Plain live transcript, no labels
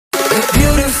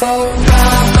Is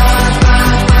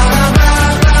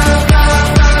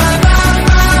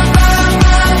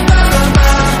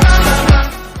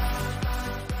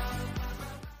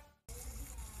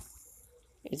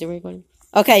it recording?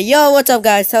 Okay, yo, what's up,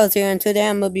 guys? Toes here, and today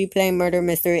I'm gonna be playing Murder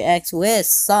Mystery X with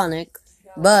Sonic,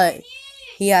 but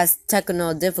he has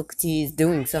technical difficulties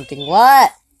doing something.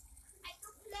 What?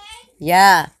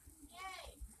 Yeah.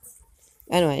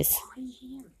 Anyways,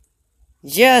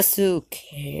 just who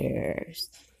cares?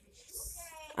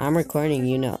 I'm recording,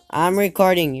 you know. I'm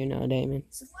recording, you know, Damon.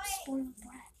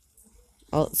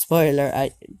 Oh, spoiler!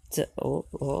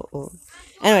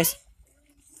 Anyways,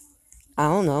 I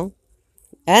don't know.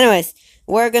 Anyways,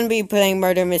 we're gonna be playing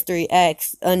Murder Mystery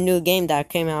X, a new game that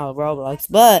came out of Roblox,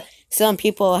 but some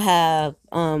people have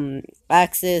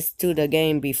access to the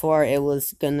game before it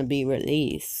was gonna be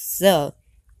released. So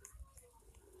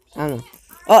I don't know.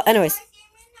 Oh, anyways.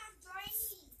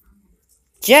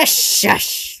 Just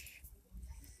shush.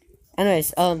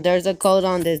 Anyways, there's a code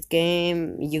on this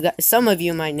game. Some of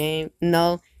you might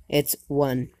know it's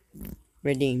 1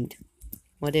 redeemed.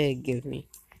 What did it give me?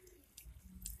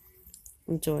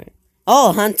 I'm sorry.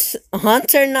 Oh,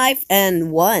 hunter knife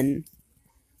and 1.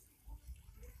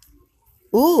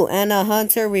 Ooh, and a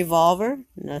hunter revolver.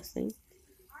 Nothing.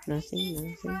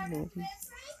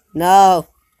 No.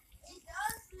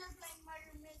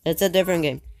 It's a different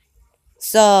game.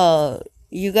 So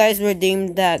you guys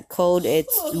redeemed that code.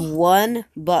 It's 1,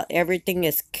 but everything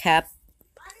is capped.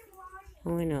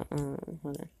 Oh wait, no.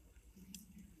 Hold on.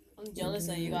 I'm jealous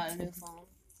that you got a new phone.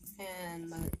 And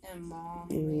mom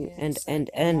and says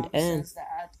that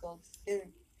I have to go. If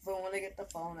I want to get the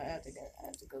phone, I have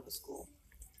to go to school.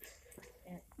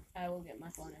 And I will get my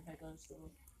phone if I go to school.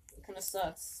 It kind of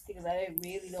sucks because I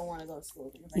really don't want to go to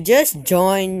school. Just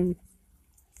join.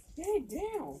 Yeah,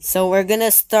 damn. So we're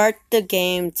gonna start the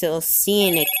game till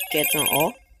seeing it gets on.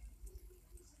 Oh.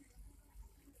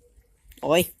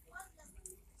 Oi.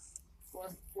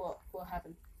 What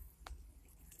happened?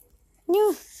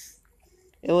 Yeah.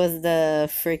 It was the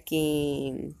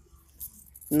freaking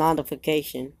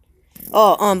notification.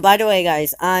 Oh, by the way,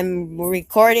 guys, I'm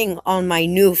recording on my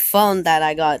new phone that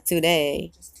I got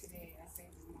today. Just today, after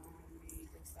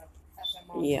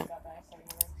mom Yeah. got back from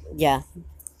work. Yeah.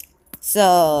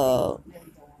 So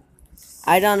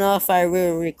I don't know if I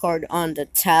will record on the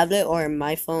tablet or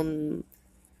my phone,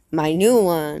 my new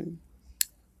one.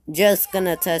 Just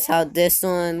gonna test how this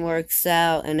one works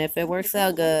out, and if it works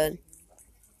out good,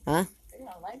 huh?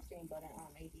 Live stream button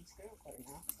on AD screen recorder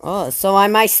now. Oh, so I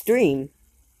might stream.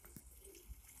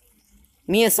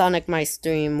 Me and Sonic might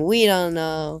stream. We don't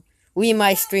know. We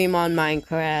might stream on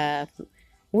Minecraft.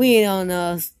 We don't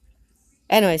know.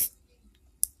 Anyways,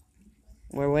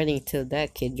 we're waiting till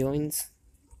that kid joins.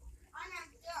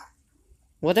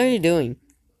 What are you doing?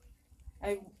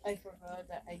 I forgot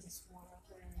that I just want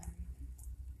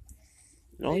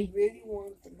to. Oh, I really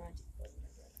want the magic button.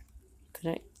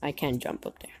 could I can't jump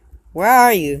up there. Where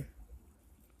are you?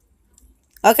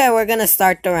 Okay, we're gonna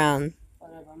start the round.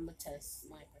 Whatever, I'm gonna test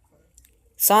my record.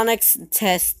 Sonic's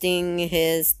testing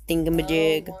his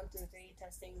thingamajig. 1, 2, 3,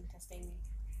 testing.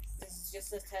 This is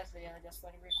just a test video, just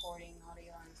for the recording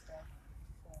audio and stuff.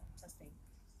 So, testing.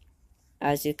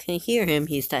 As you can hear him,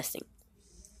 he's testing.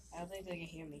 I don't think they can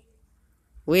hear me.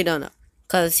 We don't know.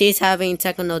 Because he's having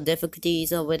technical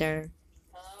difficulties over there.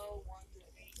 Hello, 1, 2,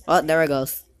 3, testing. Oh, there it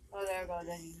goes. Oh, there it goes.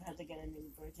 Then you have to get a new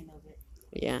version of it.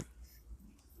 Yeah.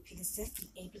 Because if the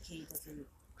APK doesn't,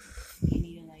 you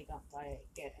need to like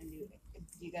get a new.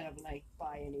 You gotta like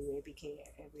buy a new APK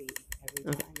every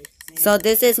time. So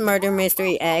this is Murder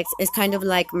Mystery X. It's kind of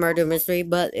like Murder Mystery,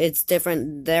 but it's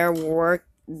different.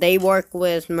 They work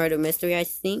with Murder Mystery, I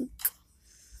think.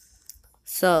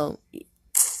 So,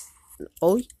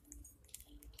 oh.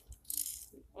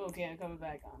 Okay, I'm coming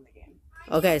back on the game.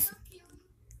 Okay.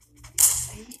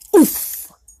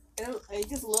 I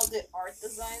just love the art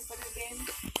design for the game.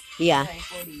 Yeah. Like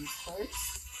for the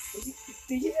first.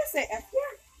 Did you just say F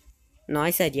here? No,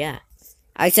 I said yeah.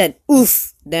 I said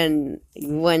oof. Then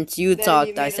once you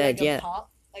talked, I said like yeah.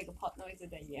 Like a pop noise,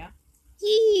 and then yeah.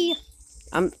 Yee.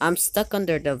 I'm stuck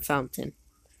under the fountain.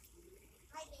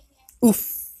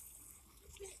 Oof.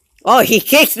 Oh, he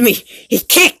kicked me. He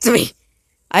kicked me.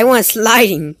 I went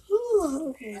sliding.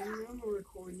 Okay, I'm gonna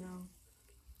record now.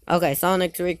 Okay,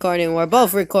 Sonic's recording. We're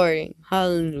both recording.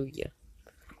 Hallelujah.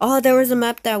 Oh, there was a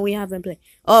map that we haven't played.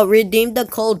 Oh, redeem the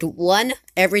code 1.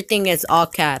 Everything is all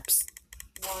caps.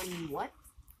 1 what?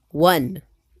 1.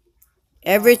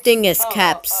 Everything is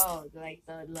caps. Oh,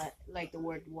 like the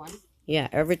word 1. Yeah,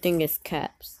 everything is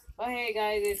caps. Oh, hey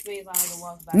guys, it's me, Sonic, and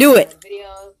welcome back Knew to it. another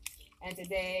video. and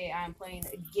today I'm playing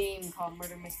a game called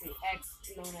Murder Mystery X,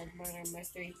 known as Murder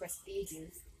Mystery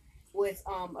Prestigious, with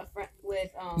my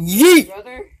Yeet!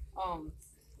 brother,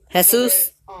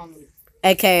 Jesus, brother,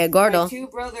 aka my Gordo. two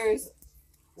brothers.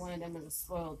 One of them is a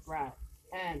spoiled brat,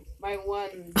 and my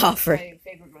Oh, frick. my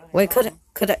favorite brother. Wait, could I?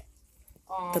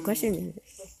 The Um, question is,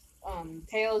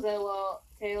 Tails LOL,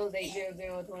 Tails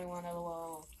 80021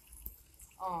 LOL.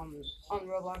 On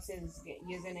Roblox, his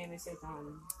username is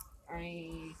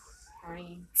Ernie,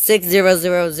 Ernie.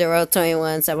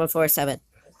 600021747. I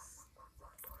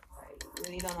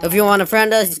really don't know. If you want to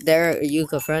friend us, there you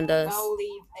can friend us. I'll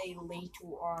leave a link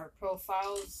to our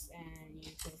profiles, and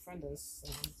you can friend us.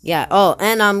 Yeah. Oh,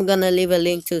 and I'm gonna leave a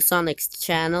link to Sonic's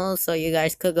channel, so you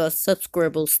guys could go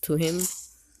subscribbles to him.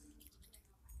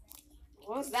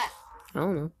 What was that? I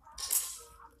don't know.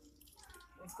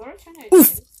 Let's go to China.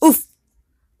 Oof, oof.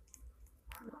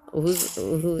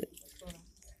 Who?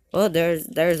 Oh, there's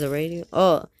a radio.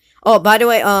 Oh. By the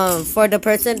way, for the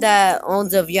person that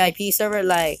owns a VIP server,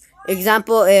 like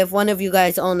example, if one of you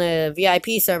guys own a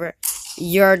VIP server,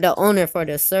 you're the owner for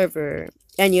the server,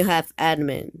 and you have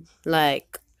admin.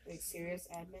 Like serious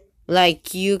admin.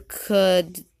 Like you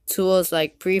could tools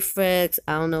like prefix.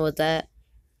 I don't know what that.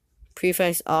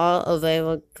 Prefix all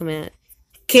available command.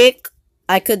 Kick.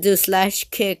 I could do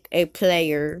 /kick a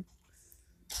player.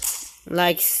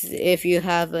 Like if you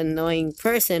have an annoying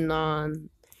person on,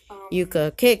 you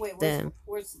could kick them.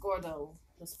 Where's Gordo,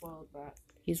 the spoiled brat?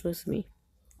 He's with me.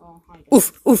 Oh, hi.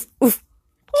 Oof, oof, oof.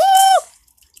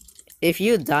 If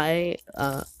you die,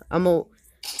 I'm a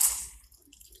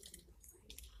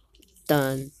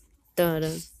done.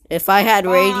 Dun. If I had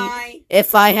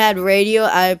radio,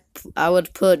 I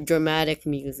would put dramatic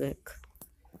music.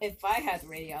 If I had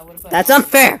radio, I would put. That's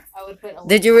unfair. I would put.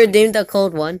 Did you redeem the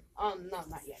code 1? No, not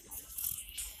yet.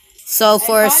 So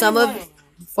for some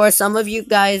of you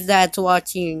guys that's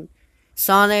watching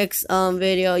Sonic's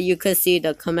video, you could see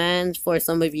the commands. For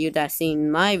some of you that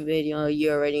seen my video,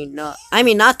 you already know. I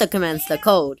mean, not the commands, the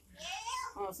code.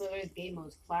 Oh, so there's game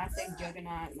modes: Classic,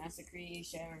 Juggernaut, Massacre,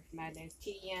 Sheriff, Madness,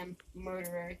 TM,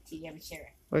 Murderer, TM,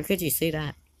 Sheriff. Where could you see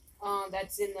that?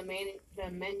 That's in the menu,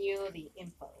 the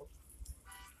info.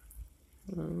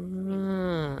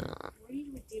 Where do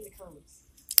you redeem the codes?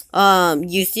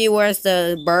 You see where's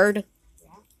the bird?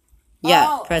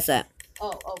 Yeah, press that.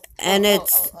 And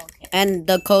and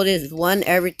the code is 1.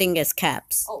 Everything is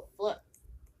caps. Oh, flip.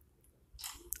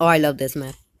 Oh, I love this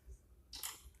map.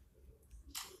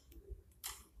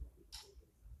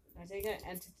 I think I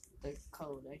entered the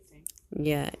code. I think.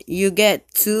 Yeah, you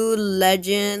get 2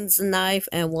 legends knife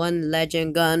and 1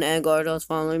 legend gun. And Gordo's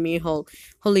following me.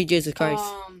 Holy Jesus Christ!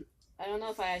 I don't know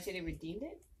if I actually redeemed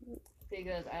it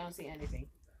because I don't see anything.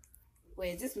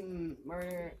 Wait, is this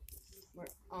murder?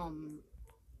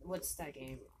 What's that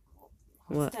game?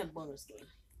 What's that bonus game?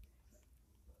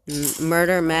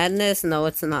 Murder Madness? No,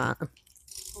 it's not.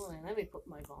 Hold on, let me put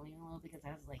my volume low because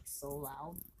that's like so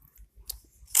loud.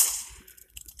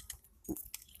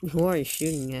 Who are you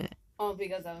shooting at? Oh,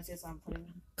 because I was just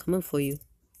putting. Coming for you.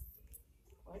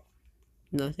 What?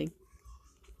 Nothing.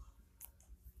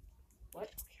 What?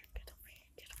 Get over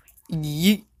here.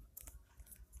 Yeet.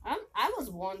 I was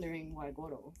wondering why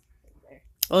Gordo was there.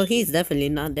 Oh, he's definitely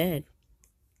not dead.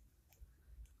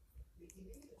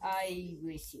 I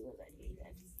wish he was actually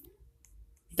dead.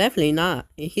 Definitely not.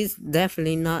 He's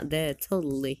definitely not dead.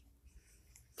 Totally.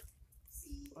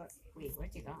 What? Wait,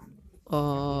 where'd you gone?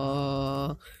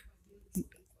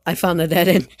 I found a dead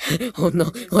end. Oh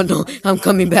no. I'm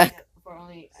coming back.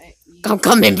 I'm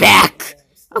coming back.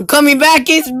 I'm coming back.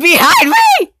 It's behind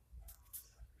me.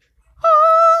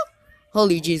 Oh.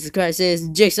 Holy Jesus Christ, it's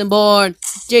Jason Bourne.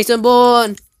 Jason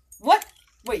Bourne. What?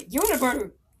 Wait, you're the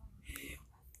bird.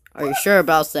 Are you sure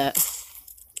about that?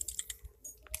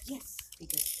 Yes,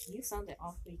 because you sounded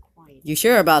awfully quiet. You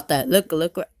sure about that? Look.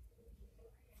 What?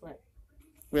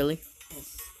 Really?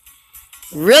 Yes.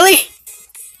 Really?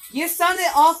 You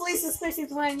sounded awfully suspicious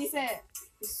when you said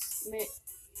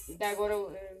that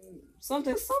Gordo,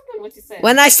 something, what you said.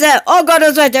 When I said, oh,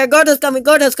 Gordo's right there. Gordo's coming.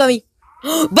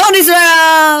 Bonus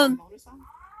round!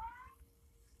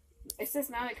 It says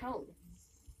now a code.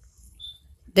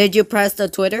 Did you press the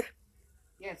Twitter?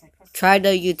 Yes, I pressed. Try the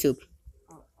YouTube.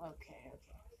 Oh, okay.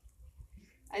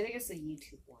 I think it's the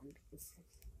YouTube one. It's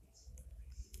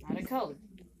not a code.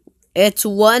 It's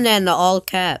 1 and all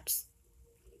caps.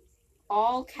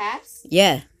 All caps?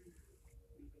 Yeah.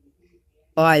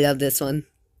 Oh, I love this one.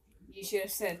 You should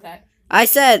have said that. I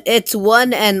said it's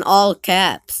 1 and all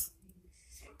caps.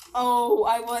 Oh,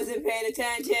 I wasn't paying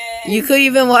attention. You could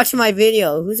even watch my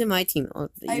video. Who's in my team? Oh,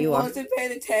 you I are. wasn't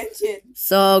paying attention.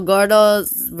 So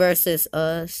Gordo's versus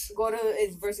us. Gordo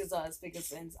is versus us because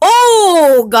since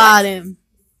Oh, got him.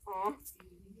 Aw.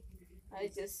 I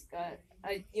just got.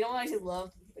 You know what I should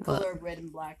love? The color of red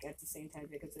and black at the same time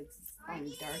because it's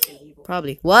dark and evil.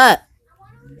 Probably. What?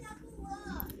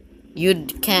 You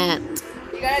can't.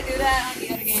 You gotta do that on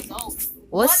the other games. Oh.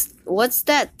 What's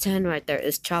that 10 right there?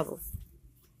 It's travel.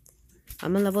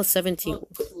 I'm on level 17.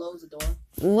 Close the door.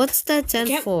 What's that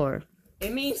 10 for?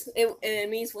 It means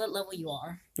what level you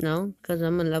are. No, because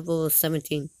I'm on level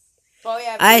 17. Oh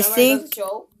yeah, I think the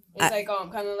show. It's like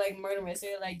kind of like murder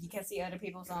mystery. Like you can see other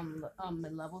people's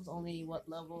levels. Only what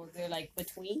level they're like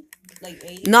between, like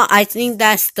 80. No, I think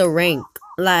that's the rank.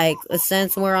 Like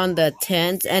since we're on the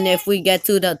 10th, and if we get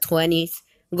to the 20s,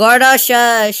 Gordo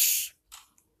shush.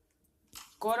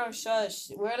 Gordo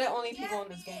shush. We're the only people in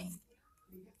this game.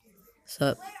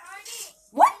 So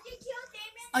What?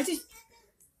 I just.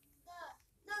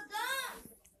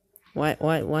 why it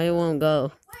won't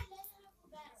go?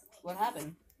 What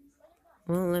happened?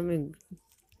 Well, let me.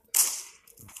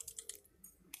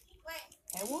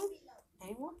 I want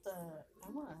a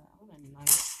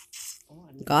nice.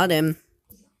 Got him.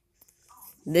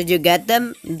 Did you get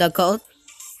them? The code?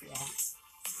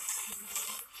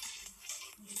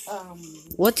 Yeah.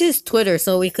 What's his Twitter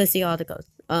so we could see all the codes?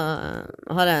 Hold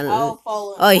on. I'll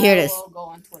follow. Oh, here it is. I'll go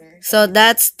on Twitter. So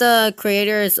that's the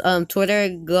creator's Twitter.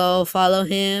 Go follow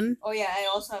him. Oh yeah, I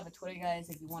also have a Twitter, guys.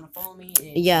 If you want to follow me,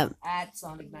 it's yeah. at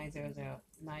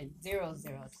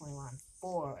Sonic90090021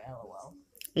 LOL.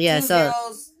 Yeah. Two So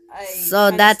zeros,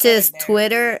 so that's his there.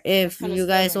 Twitter. If you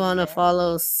guys want to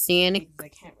follow Sonic. I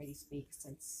can't really speak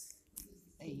since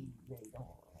I really don't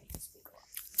like to speak a lot.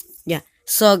 Yeah.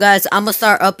 So guys, I'm gonna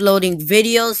start uploading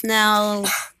videos now.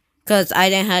 Because I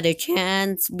didn't have a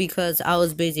chance because I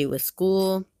was busy with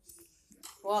school.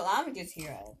 Well, I'm just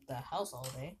here at the house all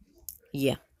day.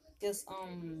 Yeah. Just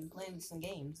playing some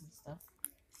games and stuff.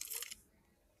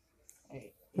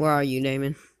 Right. Where are you,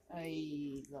 Damon?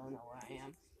 I don't know where I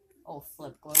am. Oh,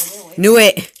 flip. Go there. Wait. Knew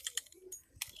it.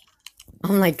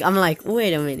 I'm like,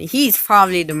 wait a minute. He's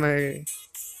probably the murderer.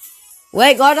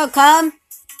 Wait, Gordo, come. Wait,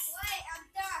 I'm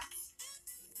done.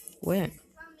 Where?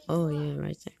 Oh, yeah,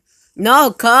 right there.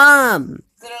 No, come.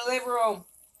 To the living room.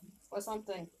 Or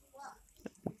something.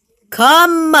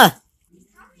 Come.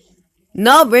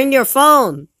 No, bring your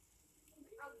phone.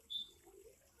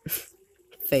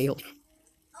 Failed.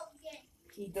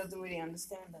 He doesn't really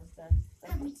understand that.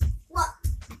 What?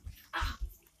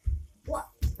 What?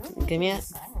 Give me it.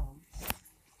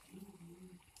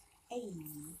 Hey.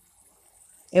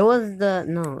 It was the...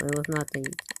 No, it was not the...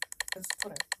 That's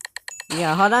Twitter.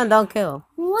 Yeah, hold on, don't kill.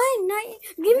 What? Not yet.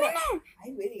 Give me that. I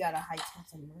really got a high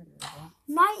chance of murder, bro.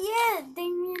 Not yet,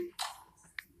 Damien.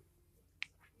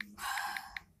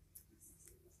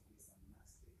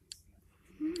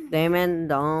 Damon,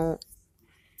 don't.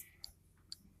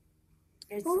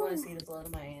 I just want to see the blood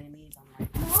of my enemies. I'm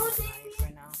like,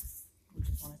 right now. I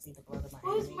just want to see the blood of my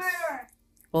Who's enemies. murderer?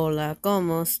 Hola,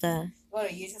 ¿cómo está?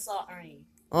 What? You just saw Ernie.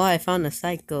 Oh, I found a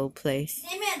psycho place.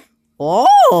 Damien.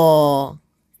 Oh!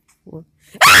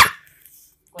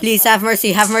 Please have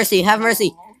mercy, have mercy, have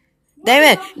mercy.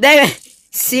 David,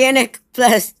 Scenic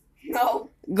plus No.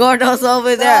 Gordo's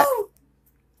over there. No.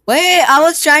 Wait, I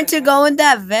was trying to go in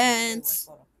that vent. Where's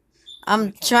Gordo?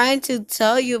 I'm trying to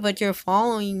tell you, but you're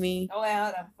following me. Oh, wait,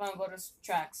 hold up. I'm going to go to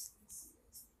tracks.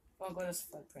 I'm going to go to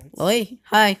footprints. Oi,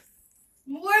 hi.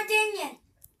 More Damien.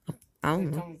 I don't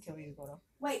Wait, know. come kill you, Gordo.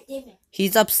 Wait, Damien.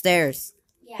 He's upstairs.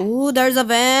 Yeah. Ooh, there's a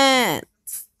vent.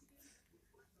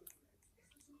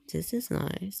 This is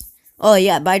nice. Oh,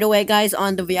 yeah, by the way, guys,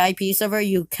 on the VIP server,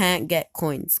 you can't get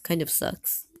coins. Kind of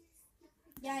sucks.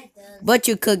 Yeah, it does. But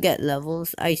you could get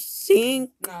levels, I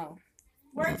think. No.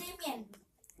 More Damien.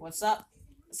 What's up?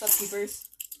 What's up, keepers?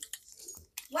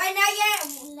 Why not yet?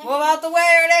 Move out the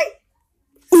way, Ernie!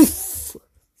 Oof.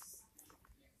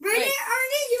 Ernie, Wait.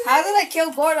 you. How did I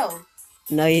kill Gordo?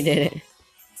 No, you didn't.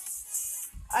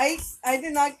 I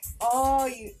did not. Oh,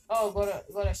 you. Oh, Gordo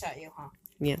shot you, huh?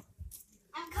 Yeah.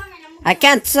 I'm coming. I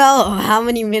can't tell how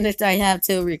many minutes I have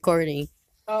till recording.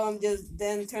 Just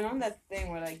then turn on that thing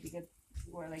where like you can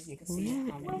see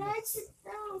it. When I sit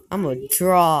down. I'm gonna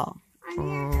draw. I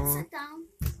need to sit down.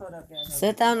 Hold up, guys.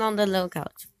 Sit down on the little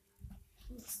couch.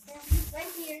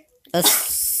 Right here.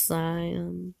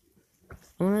 Asylum.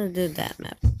 I want to do that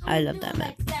map. I love that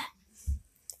map. Like that.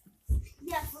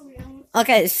 Yeah, for real.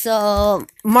 Okay, so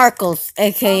Marcos,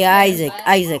 aka Isaac.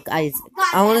 I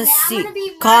want to see.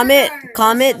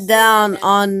 Comment down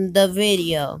on the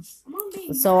video. I'm gonna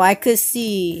so I could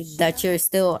see that you're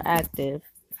still active.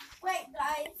 Wait,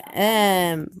 guys.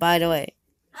 And by the way,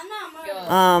 I'm not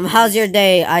murdering. how's your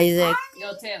day, Isaac?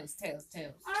 Yo, Tails.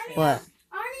 Arnie, What?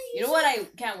 Arnie, You know what I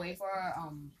can't wait for?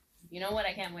 You know what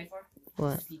I can't wait for?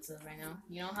 What? Pizza right now.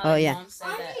 You know how Oh, like, yeah. mom said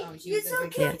that she you was so gonna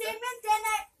cute, bring Damon.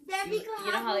 Then we can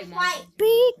You know have how a like mom fight.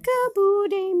 Peekaboo,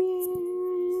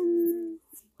 Damien.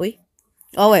 Wait.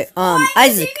 Oh wait. I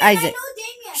Isaac. know Isaac.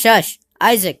 Damien. Shush.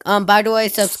 Isaac. By the way,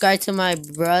 subscribe to my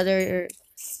brother.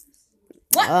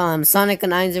 What? Sonic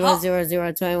 9000021 You're,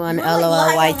 like, lying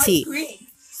on my LOLYT. screen.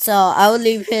 So I will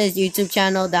leave his YouTube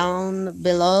channel down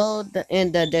below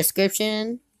in the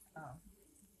description. Oh.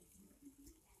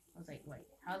 I was like, wait,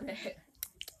 how did it?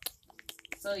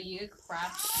 So you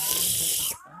craft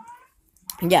items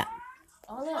and Yeah. stuff?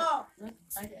 Oh look, look,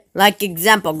 I did. Like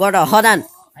example, hold on.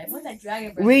 I want that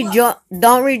dragon breath. Rejoin.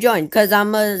 Don't rejoin, cause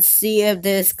I'm gonna see if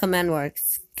this command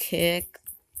works. Kick.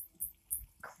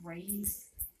 Crazy.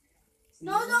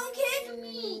 No, don't kick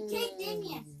me. Kick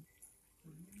Damien.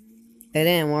 It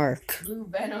didn't work. Blue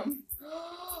venom.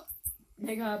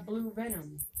 They got blue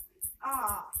venom.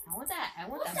 Ah, I want that. I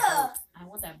want What that the- bolt. I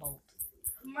want that bolt.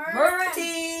 murder.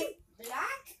 team.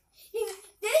 Black. This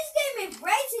game is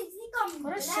racist. He called me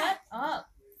What black. shut up.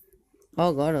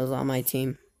 Oh, Gordo's on my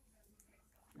team.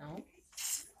 No.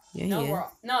 Yeah, No, yeah.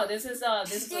 no, this is a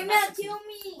Damien, master team. kill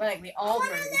me. Where like we I all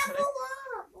wanna murder each level other.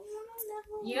 up. I wanna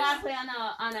level You gotta play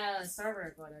on a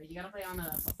server, Gordo. You gotta play on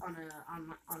the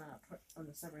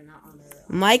server, not on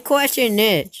the. My question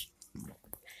is,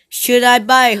 should I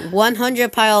buy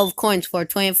 100 pile of coins for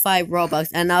 25 Robux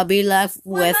and I'll be left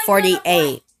with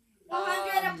 48?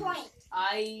 100 a point.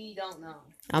 I don't know.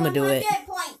 I'm gonna do it. 100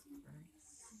 point.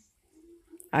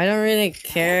 I don't really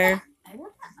care. I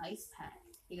want that ice pack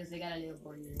because they got a little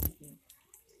boing in here.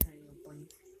 Got a little boing.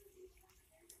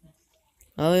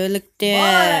 Oh, look But I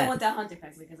there. want that hunter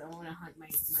pack because I want to hunt my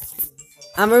enemies.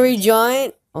 I'm gonna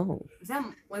rejoin. Oh,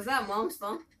 Was that mom's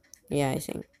phone? yeah, I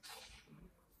think.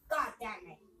 God damn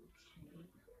it.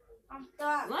 I'm You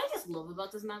done. know what I just love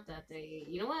about this map?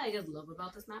 You know what I just love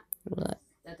about this map? What?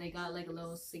 That they got like a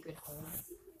little secret hole.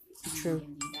 True.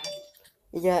 in the back.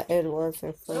 Yeah, it was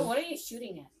her So phone. what are you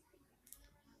shooting at?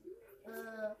 A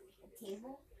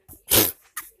table?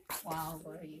 Wow,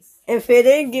 what are you? If it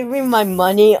didn't give me my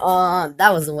money, that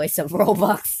was a waste of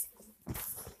Robux.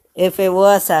 If it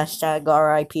was hashtag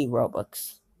RIP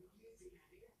Robux.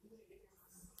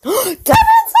 Tevin's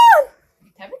on!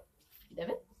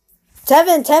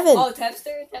 Devin? Tevin. Oh,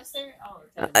 Tepster? Oh,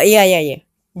 Tevin. Yeah.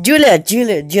 Julia.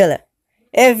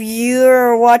 If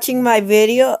you're watching my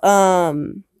video, tell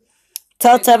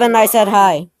Tevin I said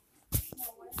hi.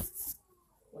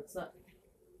 What's up?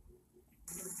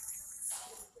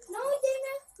 No,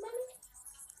 Damien. Let me.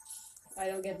 I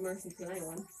don't get mercy to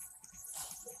anyone.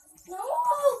 No.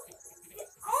 Oh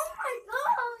my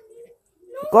god.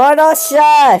 No. Gordo,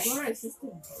 shush. Go to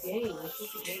assistant game.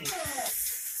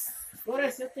 Go to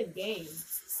assistant game.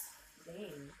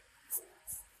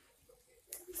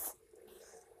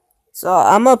 So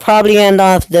I'm gonna probably end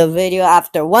off the video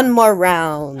after one more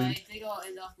round. I think I'll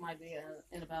end off my video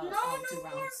in about 2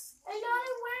 rounds. I got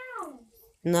it round.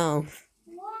 No,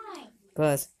 Why?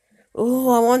 cause I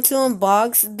want to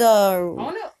unbox I the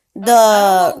don't know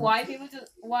the. why people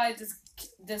why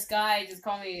this guy just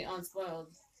called me unspoiled.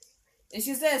 It's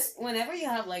just this whenever you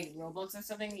have like Roblox or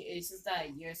something, it's just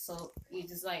that you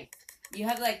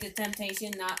have like the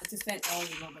temptation not to spend all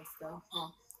your Robux though.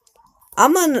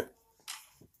 I'm gonna.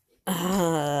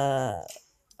 I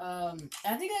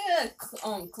think I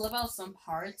gotta clip out some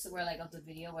parts where like of the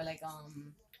video where like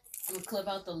I'm gonna clip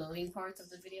out the loading parts of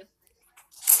the video.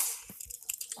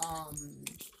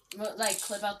 Like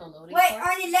clip out the loading Wait, parts.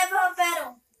 Arnie, level up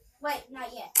battle. Wait,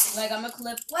 not yet. Like I'm gonna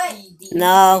clip Wait. the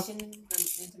No.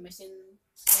 intermission,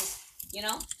 you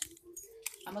know.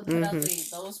 I'm gonna cut out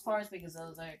those parts because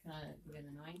those are kind of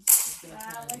annoying. It's gonna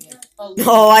kinda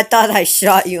Oh, I thought I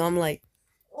shot you. I'm like,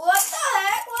 What the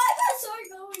heck? Why is that sword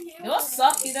going here? You know what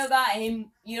sucks? You don't got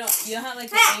aim. You don't have like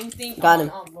the aim thing Got him.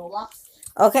 on Roblox.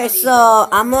 okay, so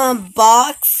I'm gonna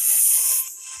unbox.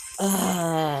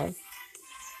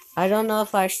 I don't know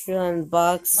if I should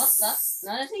unbox. What sucks?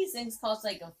 None of these things cost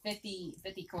like a 50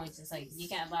 coins. It's like you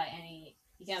can't buy any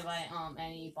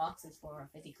boxes for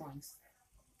 50 coins.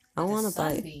 I want to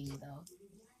buy it. Sunbeam, though.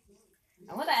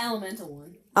 I want the elemental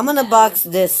one. I'm gonna box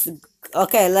this.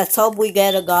 Okay, let's hope we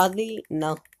get a godly.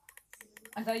 No.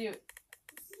 I thought you.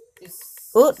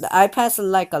 Ooh, I passed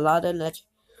like a lot of legend.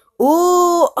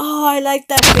 Ooh, oh, I like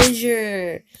that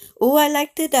fissure. Ooh, I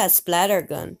liked it, that splatter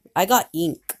gun. I got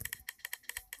ink.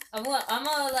 I'm gonna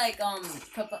like cut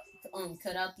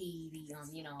out the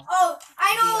Oh,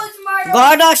 I know it's Gordo.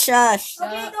 Gordo, shush. Shut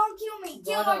Okay, up. don't kill me.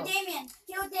 Kill Gordo. Damien.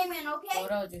 Kill Damien, okay?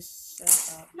 Gordo, just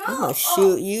shut up. No. I'm gonna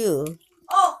shoot you.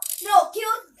 Oh, no, kill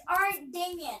our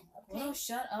Damien. Okay. Gordo,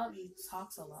 shut up. You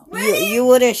talk so loud. You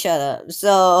wouldn't shut up. So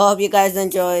hope you guys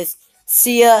enjoy.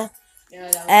 See ya. Yeah,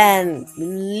 that was And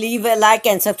leave a like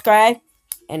and subscribe.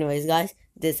 Anyways, guys,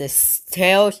 this is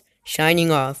Tails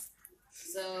shining off.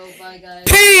 so bye guys.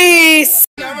 Peace.